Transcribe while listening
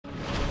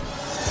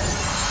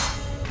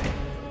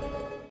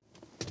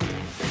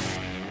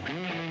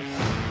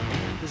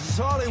is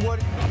Hollywood,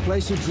 a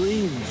place of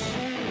dreams.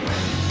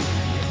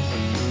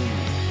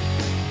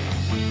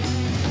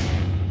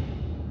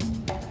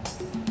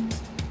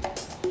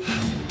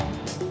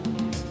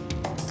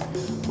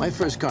 My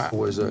first car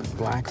was a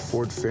black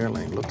Ford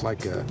Fairlane. Looked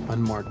like an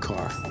unmarked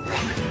car.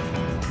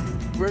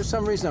 For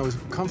some reason, I was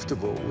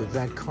comfortable with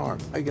that car.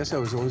 I guess I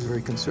was always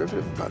very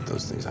conservative about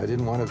those things. I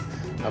didn't want to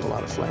have a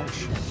lot of flash.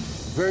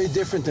 Very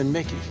different than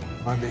Mickey.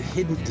 I had a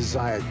hidden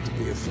desire to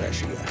be a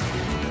flashy guy.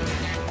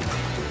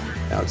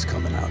 Now it's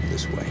coming out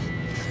this way.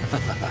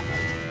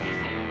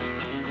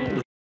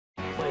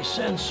 Holy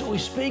sensui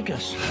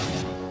speakers.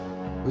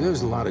 There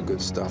was a lot of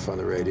good stuff on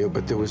the radio,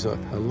 but there was a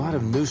lot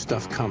of new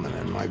stuff coming,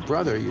 and my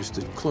brother used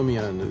to clue me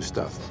in on new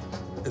stuff.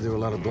 There were a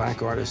lot of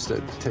black artists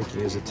that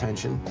taking his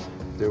attention.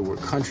 There were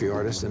country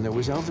artists, and there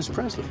was Elvis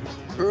Presley.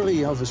 Early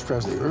Elvis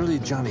Presley, early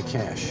Johnny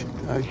Cash.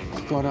 I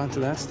caught on to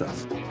that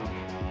stuff.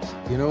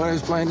 You know what I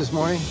was playing this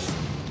morning?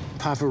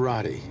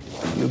 Pavarotti.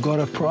 You got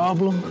a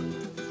problem?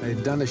 I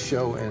had done a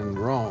show in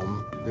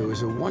Rome. There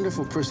was a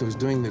wonderful person who was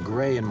doing the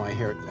gray in my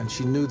hair, and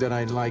she knew that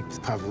I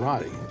liked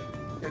Pavarotti.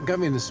 It got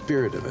me in the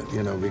spirit of it,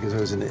 you know, because I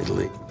was in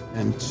Italy.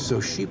 And so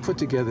she put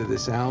together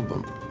this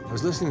album. I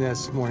was listening to that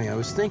this morning. I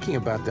was thinking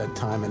about that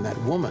time and that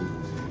woman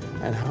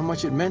and how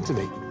much it meant to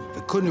me.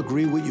 I couldn't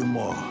agree with you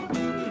more.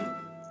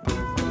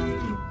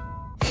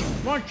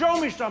 Come on, show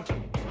me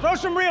something. Throw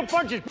some real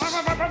punches.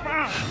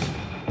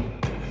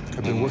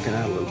 I've been working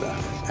out a little bit.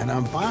 And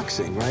I'm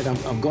boxing, right?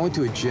 I'm going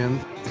to a gym.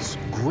 It's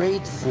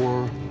great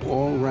for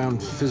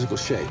all-around physical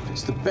shape.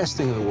 It's the best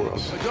thing in the world.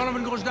 When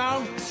Donovan goes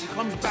down, he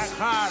comes back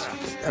harder.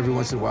 Every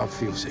once in a while,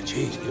 people say,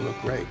 geez, you look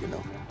great, you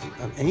know.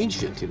 I'm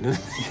ancient, you know.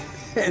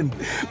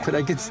 But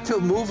I can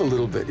still move a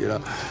little bit, you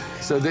know.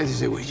 So they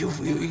say, well, you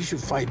should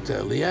fight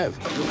Liev.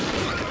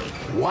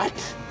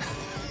 What?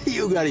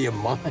 You got your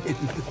mind.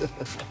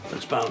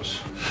 Let's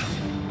bounce.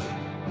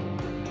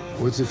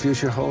 What's the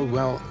future hold?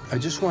 Well, I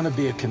just want to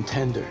be a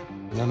contender.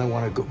 And then I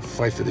want to go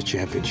fight for the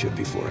championship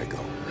before I go.